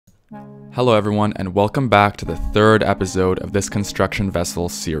Hello everyone, and welcome back to the third episode of this construction vessel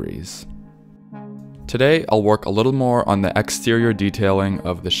series. Today I'll work a little more on the exterior detailing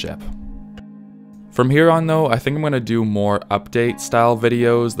of the ship. From here on though, I think I'm going to do more update style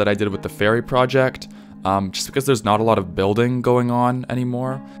videos that I did with the ferry project, just because there's not a lot of building going on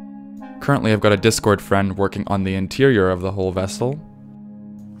anymore. Currently I've got a Discord friend working on the interior of the whole vessel.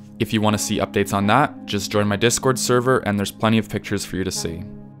 If you want to see updates on that, just join my Discord server and there's plenty of pictures for you to see.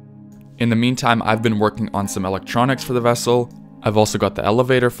 In the meantime, I've been working on some electronics for the vessel. I've also got the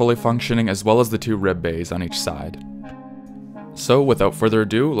elevator fully functioning as well as the 2 rib bays on each side. So without further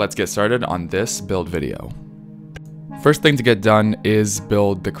ado, let's get started on this build video. First thing to get done is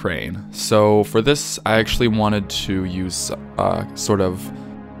build the crane. So for this, I actually wanted to use sort of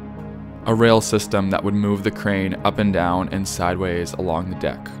a rail system that would move the crane up and down and sideways along the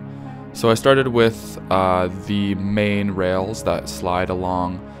deck. So I started with the main rails that slide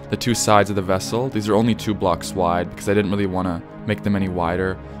along the 2 sides of the vessel. These are only 2 blocks wide because I didn't really want to make them any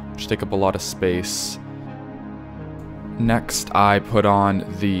wider, which take up a lot of space. Next, I put on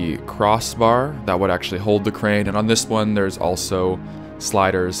the crossbar that would actually hold the crane, and on this one there's also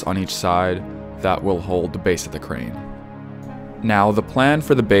sliders on each side that will hold the base of the crane. Now, the plan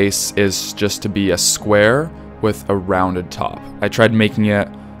for the base is just to be a square with a rounded top. I tried making it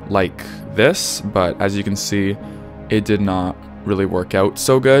like this, but as you can see, it did not really work out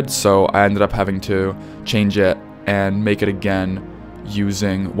so good, so I ended up having to change it and make it again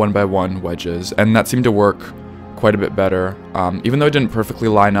using 1x1 wedges, and that seemed to work quite a bit better. Even though it didn't perfectly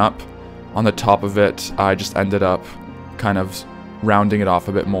line up on the top of it, I just ended up kind of rounding it off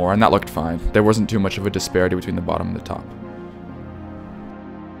a bit more, and that looked fine. There wasn't too much of a disparity between the bottom and the top.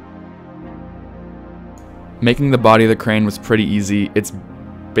 Making the body of the crane was pretty easy. It's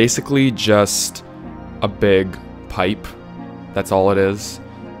basically just a big pipe. That's all it is,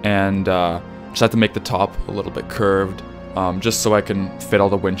 and just have to make the top a little bit curved, just so I can fit all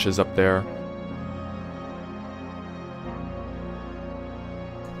the winches up there.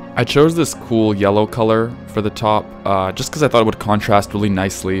 I chose this cool yellow color for the top, just because I thought it would contrast really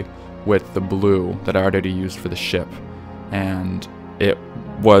nicely with the blue that I already used for the ship, and it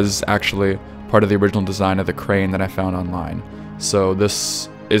was actually part of the original design of the crane that I found online. So this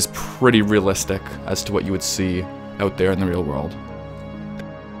is pretty realistic as to what you would see out there in the real world.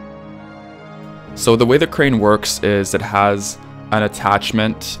 So the way the crane works is it has an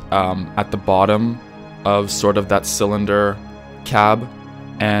attachment at the bottom of sort of that cylinder cab,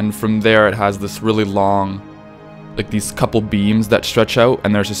 and from there it has this really long, like these couple beams that stretch out,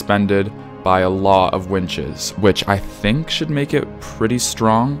 and they're suspended by a lot of winches, which I think should make it pretty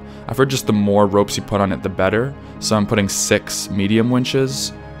strong. I've heard just the more ropes you put on it, the better. So I'm putting 6 medium winches,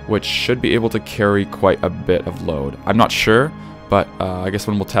 which should be able to carry quite a bit of load. I'm not sure, but I guess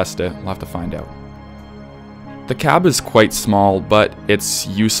when we'll test it, we'll have to find out. The cab is quite small, but it's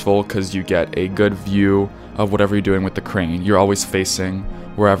useful because you get a good view of whatever you're doing with the crane. You're always facing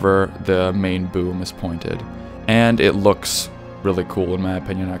wherever the main boom is pointed. And it looks really cool, in my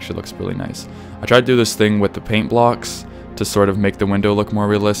opinion. It actually looks really nice. I tried to do this thing with the paint blocks to sort of make the window look more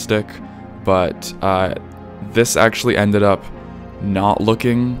realistic, but this actually ended up not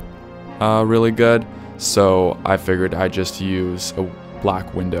looking really good, so I figured I'd just use a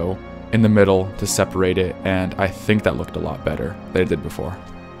black window in the middle to separate it, and I think that looked a lot better than it did before.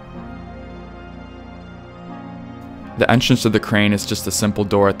 The entrance to the crane is just a simple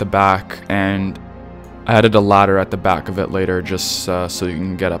door at the back, and I added a ladder at the back of it later just so you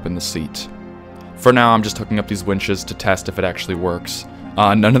can get up in the seat. For now, I'm just hooking up these winches to test if it actually works.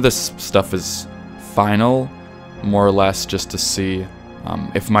 None of this stuff is final, more or less just to see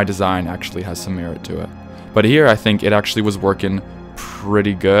if my design actually has some merit to it. But here I think it actually was working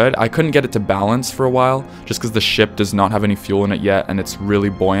pretty good. I couldn't get it to balance for a while just because the ship does not have any fuel in it yet, and it's really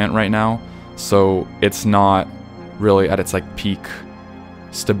buoyant right now, so it's not really at its like peak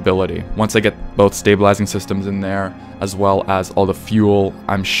stability. Once I get both stabilizing systems in there as well as all the fuel,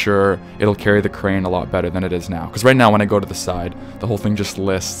 I'm sure it'll carry the crane a lot better than it is now, because right now when I go to the side, the whole thing just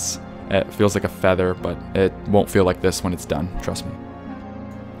lists. It feels like a feather, but it won't feel like this when it's done, trust me.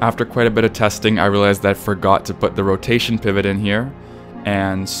 After quite a bit of testing, I realized that I forgot to put the rotation pivot in here,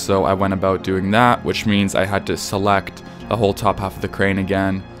 and so I went about doing that, which means I had to select the whole top half of the crane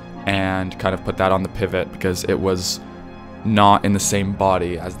again and kind of put that on the pivot because it was not in the same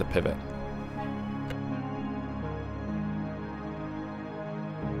body as the pivot.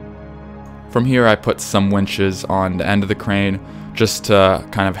 From here I put some winches on the end of the crane just to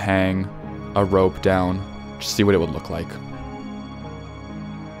kind of hang a rope down, just see what it would look like.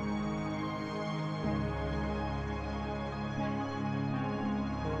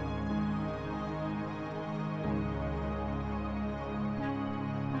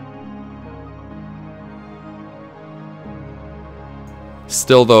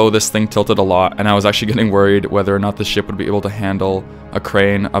 Still though, this thing tilted a lot, and I was actually getting worried whether or not the ship would be able to handle a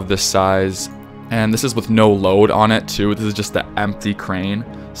crane of this size. And this is with no load on it too. This is just the empty crane.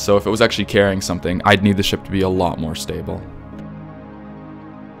 So if it was actually carrying something, I'd need the ship to be a lot more stable.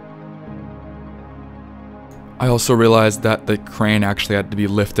 I also realized that the crane actually had to be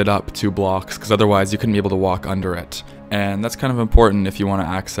lifted up 2 blocks, because otherwise you couldn't be able to walk under it. And that's kind of important if you want to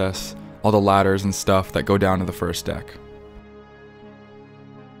access all the ladders and stuff that go down to the first deck.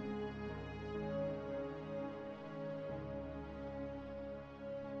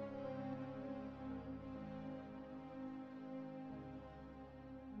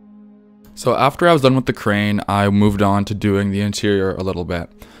 So after I was done with the crane, I moved on to doing the interior a little bit.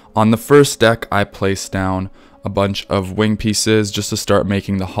 On the first deck, I placed down a bunch of wing pieces just to start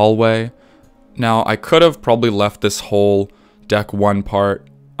making the hallway. Now, I could have probably left this whole deck 1 part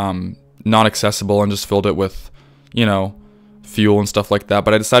not accessible and just filled it with, you know, fuel and stuff like that,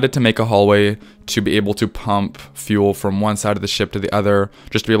 but I decided to make a hallway to be able to pump fuel from one side of the ship to the other,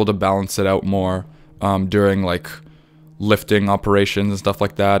 just to be able to balance it out more during like lifting operations and stuff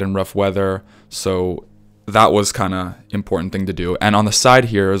like that in rough weather. So that was kind of important thing to do. And on the side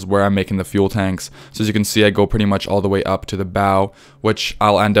here is where I'm making the fuel tanks. So as you can see, I go pretty much all the way up to the bow, which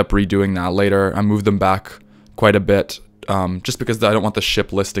I'll end up redoing that later. I moved them back quite a bit just because I don't want the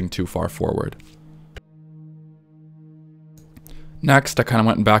ship listing too far forward. Next, I kind of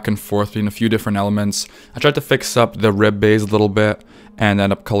went back and forth between a few different elements. I tried to fix up the rib bays a little bit and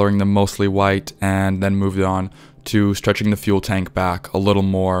ended up coloring them mostly white, and then moved on to stretching the fuel tank back a little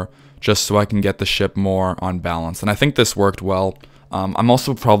more just so I can get the ship more on balance. And I think this worked well. I'm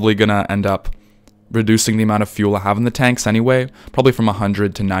also probably going to end up reducing the amount of fuel I have in the tanks anyway, probably from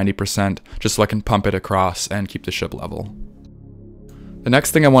 100 to 90%, just so I can pump it across and keep the ship level. The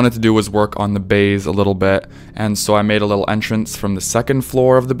next thing I wanted to do was work on the bays a little bit, and so I made a little entrance from the second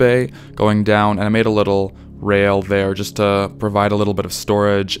floor of the bay going down, and I made a little rail there just to provide a little bit of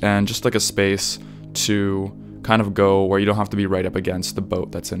storage and just like a space to kind of go where you don't have to be right up against the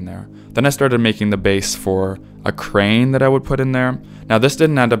boat that's in there. Then I started making the base for a crane that I would put in there. Now this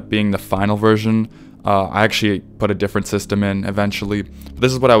didn't end up being the final version. I actually put a different system in eventually. But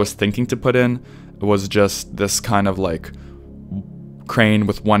this is what I was thinking to put in. It was just this kind of like crane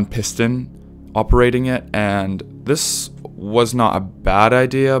with 1 piston operating it, and this was not a bad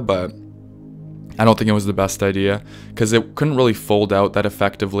idea, but I don't think it was the best idea because it couldn't really fold out that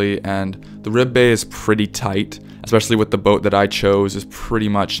effectively, and the rib bay is pretty tight, especially with the boat that I chose. Is pretty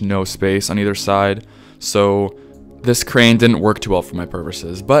much no space on either side, so this crane didn't work too well for my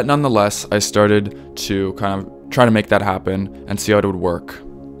purposes. But nonetheless, I started to kind of try to make that happen and see how it would work.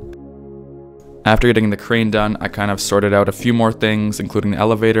 After getting the crane done, I kind of sorted out a few more things, including the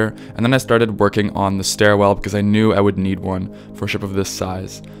elevator, and then I started working on the stairwell because I knew I would need one for a ship of this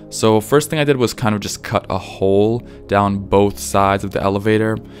size. So first thing I did was kind of just cut a hole down both sides of the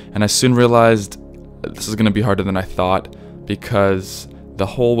elevator, and I soon realized this is going to be harder than I thought because the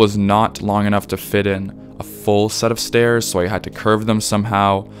hole was not long enough to fit in a full set of stairs, so I had to curve them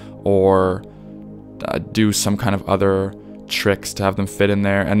somehow or do some kind of other tricks to have them fit in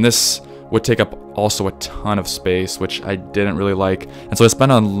there, and this would take up also a ton of space, which I didn't really like. And so I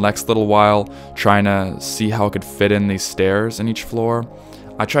spent a next little while trying to see how I could fit in these stairs in each floor.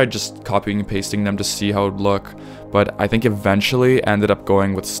 I tried just copying and pasting them to see how it would look, but I think eventually ended up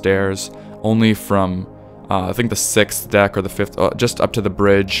going with stairs only from I think the 6th deck or the 5th, just up to the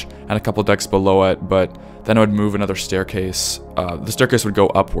bridge and a couple decks below it, but then I would move another staircase. The staircase would go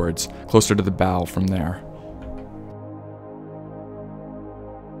upwards, closer to the bow from there.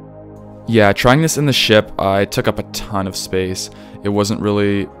 Yeah, trying this in the ship, I took up a ton of space. It wasn't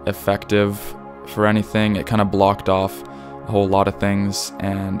really effective for anything. It kind of blocked off a whole lot of things,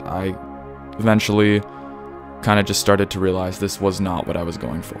 and I eventually kind of just started to realize this was not what I was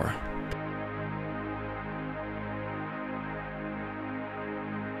going for.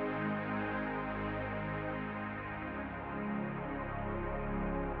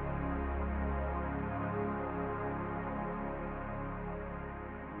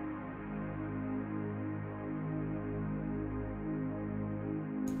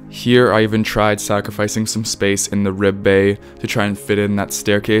 Here, I even tried sacrificing some space in the rib bay to try and fit in that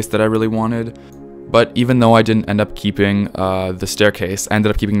staircase that I really wanted. But even though I didn't end up keeping the staircase, I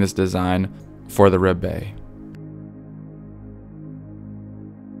ended up keeping this design for the rib bay.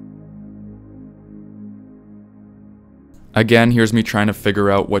 Again, here's me trying to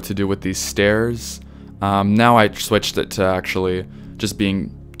figure out what to do with these stairs. Now I switched it to actually just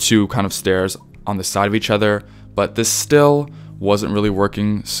being 2 kind of stairs on the side of each other, but this still wasn't really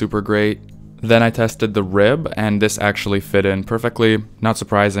working super great. Then I tested the rib, and this actually fit in perfectly. Not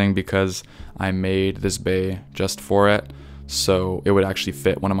surprising because I made this bay just for it, so it would actually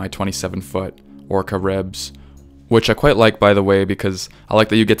fit one of my 27-foot Orca ribs, which I quite like, by the way, because I like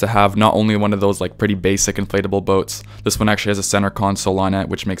that you get to have not only one of those like pretty basic inflatable boats. This one actually has a center console on it,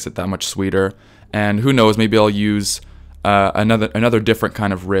 which makes it that much sweeter. And who knows, maybe I'll use another different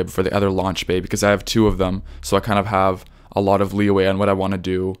kind of rib for the other launch bay, because I have two of them, so I kind of have a lot of leeway on what I want to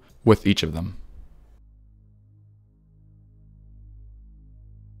do with each of them.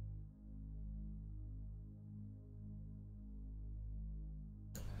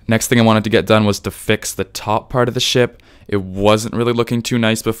 Next thing I wanted to get done was to fix the top part of the ship. It wasn't really looking too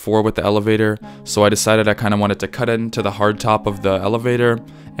nice before with the elevator, so I decided I kind of wanted to cut into the hard top of the elevator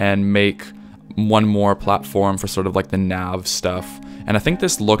and make one more platform for sort of like the nav stuff. And I think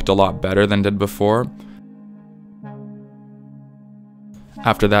this looked a lot better than it did before.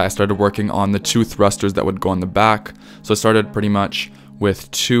 After that, I started working on the two thrusters that would go on the back. So I started pretty much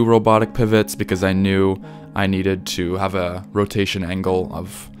with two robotic pivots because I knew I needed to have a rotation angle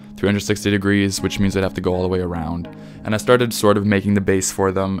of 360 degrees, which means I'd have to go all the way around. And I started sort of making the base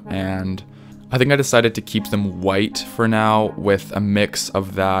for them, and I think I decided to keep them white for now with a mix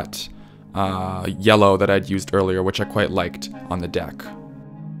of that yellow that I'd used earlier, which I quite liked on the deck.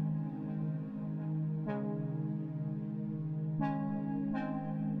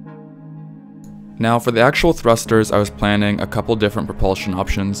 Now for the actual thrusters, I was planning a couple different propulsion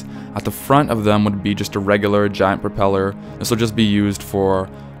options. At the front of them would be just a regular giant propeller. This will just be used for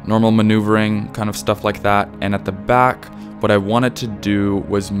normal maneuvering, kind of stuff like that. And at the back, what I wanted to do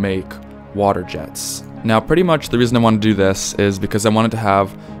was make water jets. Now pretty much the reason I wanted to do this is because I wanted to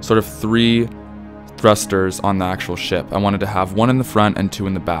have sort of three thrusters on the actual ship. I wanted to have one in the front and two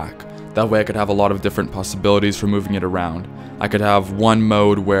in the back. That way I could have a lot of different possibilities for moving it around. I could have one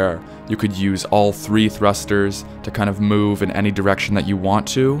mode where you could use all three thrusters to kind of move in any direction that you want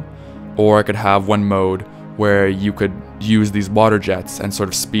to, or I could have one mode where you could use these water jets and sort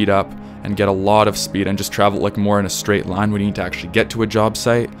of speed up and get a lot of speed and just travel like more in a straight line when you need to actually get to a job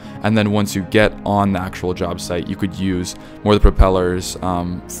site. And then once you get on the actual job site, you could use more of the propellers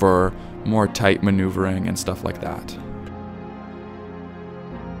for more tight maneuvering and stuff like that.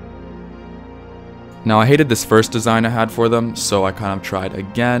 Now I hated this first design I had for them, so I kind of tried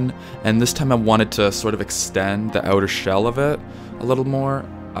again, and this time I wanted to sort of extend the outer shell of it a little more.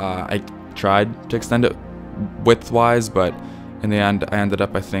 I tried to extend it width-wise, but in the end I ended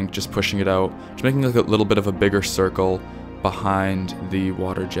up, I think, just pushing it out, just making like a little bit of a bigger circle behind the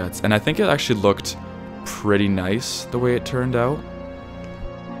water jets, and I think it actually looked pretty nice the way it turned out.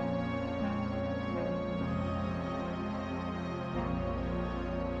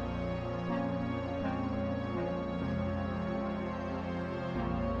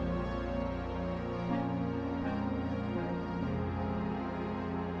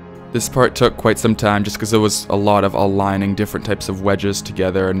 This part took quite some time just because there was a lot of aligning different types of wedges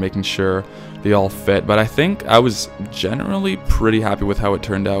together and making sure they all fit, but I think I was generally pretty happy with how it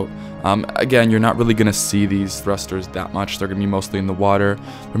turned out. Again, you're not really going to see these thrusters that much. They're going to be mostly in the water.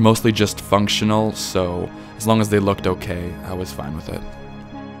 They're mostly just functional, so as long as they looked okay, I was fine with it.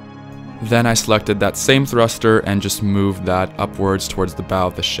 Then I selected that same thruster and just moved that upwards towards the bow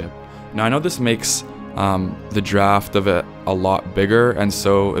of the ship. Now I know this makes the draft of it a lot bigger, and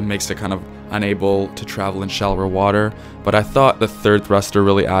so it makes it kind of unable to travel in shallower water, but I thought the third thruster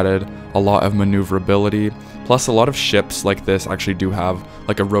really added a lot of maneuverability. Plus a lot of ships like this actually do have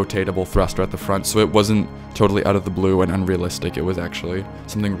like a rotatable thruster at the front, so it wasn't totally out of the blue and unrealistic. It was actually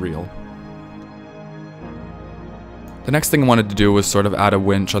something real. The next thing I wanted to do was sort of add a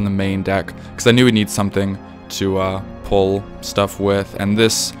winch on the main deck, because I knew we'd need something to pull stuff with, and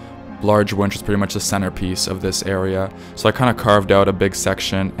this large winch is pretty much the centerpiece of this area. So I kind of carved out a big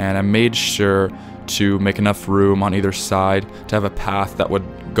section, and I made sure to make enough room on either side to have a path that would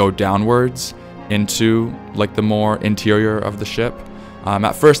go downwards into like the more interior of the ship.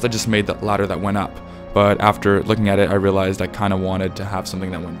 At first I just made the ladder that went up, but after looking at it I realized I kind of wanted to have something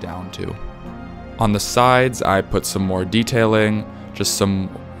that went down too. On the sides I put some more detailing, just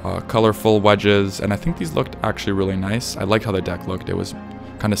some colorful wedges, and I think these looked actually really nice. I liked how the deck looked. It was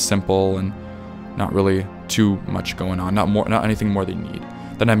kind of simple and not really too much going on, not anything more than you need.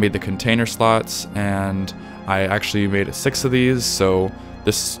 Then I made the container slots, and I actually made 6 of these, so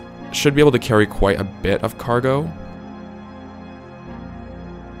this should be able to carry quite a bit of cargo.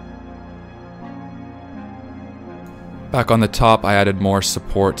 Back on the top I added more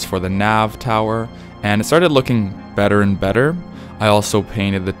supports for the nav tower, and it started looking better and better. I also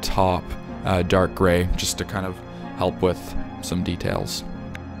painted the top dark gray just to kind of help with some details.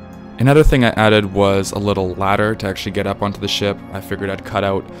 Another thing I added was a little ladder to actually get up onto the ship. I figured I'd cut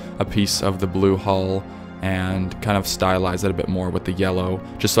out a piece of the blue hull and kind of stylize it a bit more with the yellow,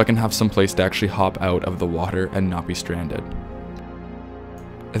 just so I can have some place to actually hop out of the water and not be stranded.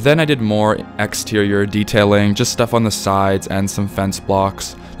 Then I did more exterior detailing, just stuff on the sides and some fence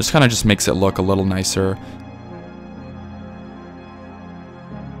blocks. Just kind of just makes it look a little nicer.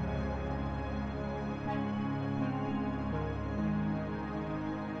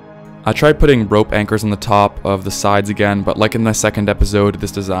 I tried putting rope anchors on the top of the sides again, but like in the second episode,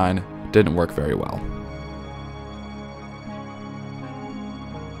 this design didn't work very well.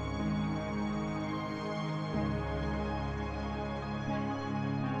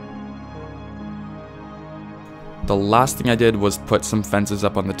 The last thing I did was put some fences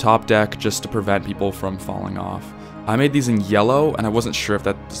up on the top deck just to prevent people from falling off. I made these in yellow and I wasn't sure if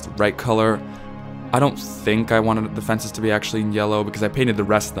that's the right color. I don't think I wanted the fences to be actually in yellow because I painted the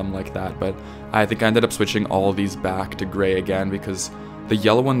rest of them like that, but I think I ended up switching all these back to gray again because the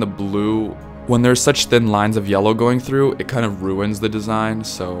yellow and the blue, when there's such thin lines of yellow going through, it kind of ruins the design,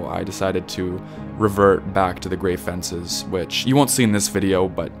 so I decided to revert back to the gray fences, which you won't see in this video,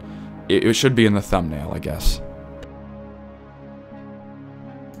 but it should be in the thumbnail, I guess.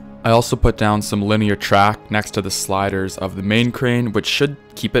 I also put down some linear track next to the sliders of the main crane, which should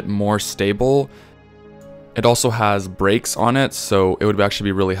keep it more stable. It also has brakes on it, so it would actually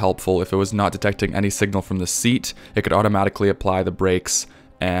be really helpful if it was not detecting any signal from the seat. It could automatically apply the brakes,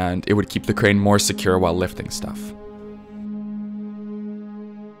 and it would keep the crane more secure while lifting stuff.